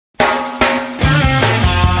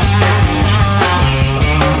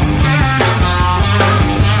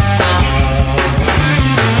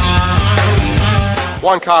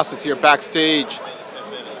Juan Casas here, Backstage.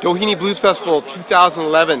 Doheny Blues Festival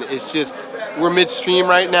 2011 is just, we're midstream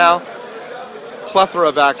right now. Plethora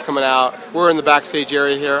of acts coming out. We're in the backstage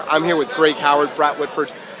area here. I'm here with Greg Howard, Brad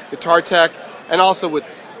Whitford's guitar tech, and also with,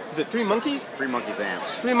 is it Three Monkeys? Three Monkeys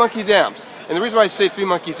amps. Three Monkeys amps. And the reason why I say Three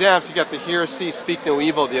Monkeys amps, you got the Hear, See, Speak No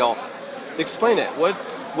Evil deal. Explain it. What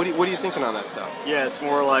are you thinking on that stuff? Yeah, it's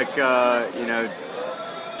more like, you know,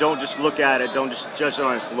 don't just look at it, don't just judge it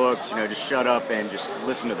on its looks, you know, just shut up and just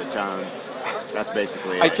listen to the tone. That's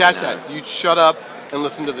basically it. I catch that. You shut up and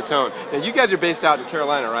listen to the tone. Now, you guys are based out in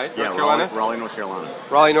Carolina, right? Yeah, North Carolina? Raleigh, North Carolina.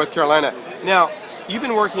 Raleigh, North Carolina. Now, you've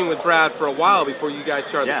been working with Brad for a while before you guys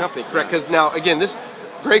started the company, correct? Because now, again,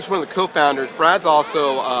 Greg's one of the co-founders. Brad's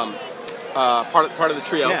also part of the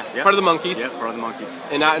trio, part of the Monkeys. Yeah, part of the Monkeys.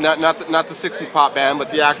 And not the 60s pop band, but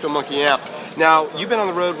the actual Monkey amp. Now, you've been on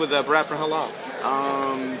the road with Brad for how long?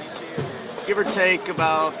 Give or take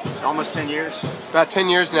about almost 10 years. About 10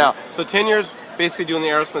 years now. So 10 years basically doing the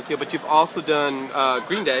Aerosmith deal, but you've also done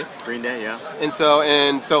Green Day. Green Day, yeah. And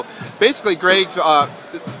so basically Greg's, the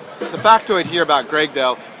factoid here about Greg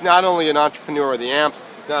though, is not only an entrepreneur of the amps,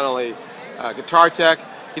 not only guitar tech,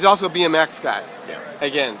 he's also a BMX guy. Yeah.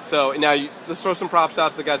 Again, so now let's throw some props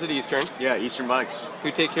out to the guys at Eastern. Yeah, Eastern Bikes.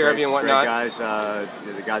 Who take care of you and whatnot. Great guys,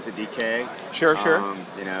 the guys at DK. Sure.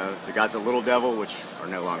 You know, the guys at Little Devil, which are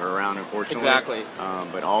no longer around, unfortunately. Exactly.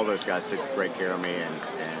 But all those guys took great care of me and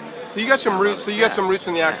so you got some roots. So you got some roots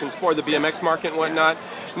in the action sport, the BMX market and whatnot.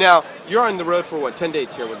 Now you're on the road for what, 10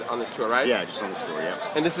 dates here on this tour, right? Yeah, just on this tour, yeah.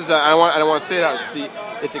 And this is I don't want to say it out.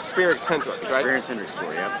 It's Experience Hendrix, right? Experience Hendrix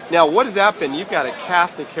tour, yeah. Now what has that been? You've got a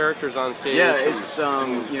cast of characters on stage. Yeah, it's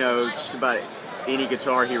you know, just about any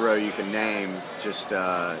guitar hero you can name. Just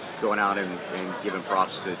going out and giving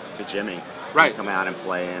props to Jimmy. Right. Come out and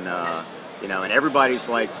play and you know, and everybody's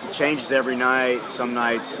like, it changes every night. Some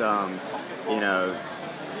nights, you know,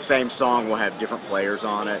 the same song will have different players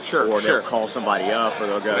on it. Sure, or they'll call somebody up, or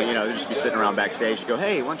they'll go, you know, they'll just be sitting around backstage and go,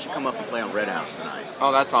 hey, why don't you come up and play on Red House tonight?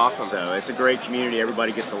 Oh, that's awesome. So it's a great community.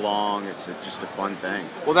 Everybody gets along. It's just a fun thing.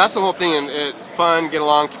 Well, that's the whole thing, and fun, get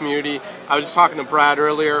along community. I was just talking to Brad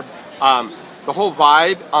earlier. The whole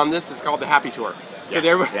vibe on this is called the Happy Tour.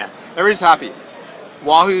 Yeah. Everybody's happy.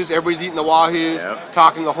 Wahoos, everybody's eating the Wahoos,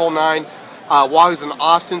 talking the whole nine. Wahoos in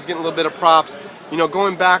Austin's getting a little bit of props. You know,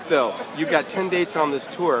 going back though, you've got 10 dates on this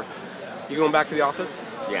tour. You going back to the office?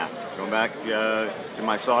 Yeah, going back to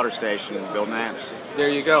my solder station, building amps. There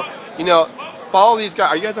you go. You know, follow these guys.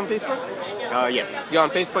 Are you guys on Facebook? Yes. You're on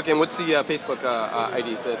Facebook, and what's the Facebook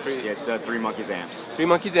ID? It's Three Monkeys Amps.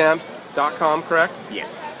 ThreeMonkeysAmps.com, correct?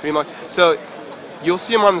 Yes. So you'll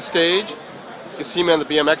see them on the stage. You'll see them in the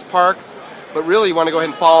BMX park. But really, you want to go ahead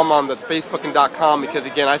and follow them on the Facebook and .com because,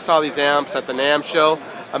 again, I saw these amps at the NAMM show.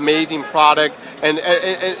 Amazing product. And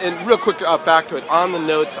real quick factoid, on the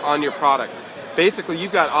notes on your product, basically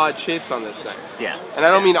you've got odd shapes on this thing. Yeah. And I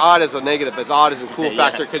don't mean odd as a negative, as odd as a cool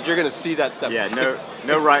factor, because you're going to see that stuff. Yeah,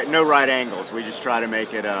 no right angles. We just try to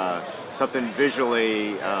make it something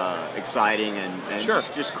visually exciting and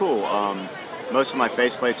just cool. Most of my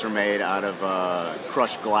faceplates are made out of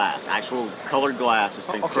crushed glass, actual colored glass that's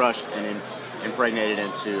been crushed and impregnated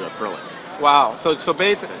into acrylic. Wow. So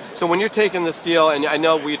basically, when you're taking this deal, and I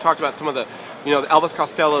know we talked about some of the, you know, Elvis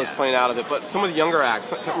Costello is playing out of it, but some of the younger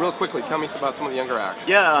acts. Real quickly, tell me about some of the younger acts.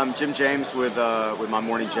 Yeah, Jim James with My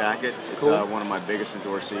Morning Jacket. It's one of my biggest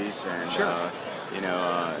endorsees, and you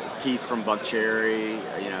know, Keith from Buck Cherry.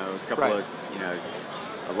 You know, a couple of, you know,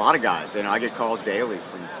 a lot of guys. And I get calls daily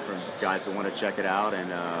from guys that want to check it out,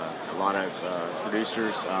 and a lot of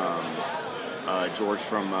producers. George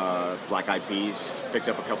from Black Eyed Peas picked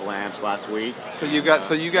up a couple amps last week. So you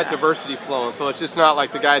got diversity flowing. So it's just not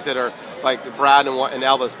like the guys that are like Brad and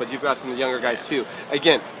Elvis, but you've got some of the younger guys too.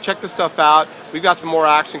 Again, check this stuff out. We've got some more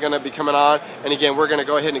action going to be coming on, and again, we're going to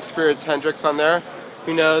go ahead and experience Hendrix on there.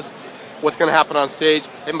 Who knows what's going to happen on stage?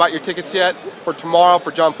 Haven't bought your tickets yet for tomorrow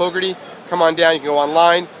for John Fogerty? Come on down. You can go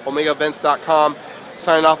online, omegaevents.com.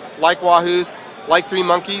 Signing off. Like Wahoos, like Three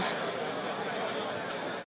Monkeys.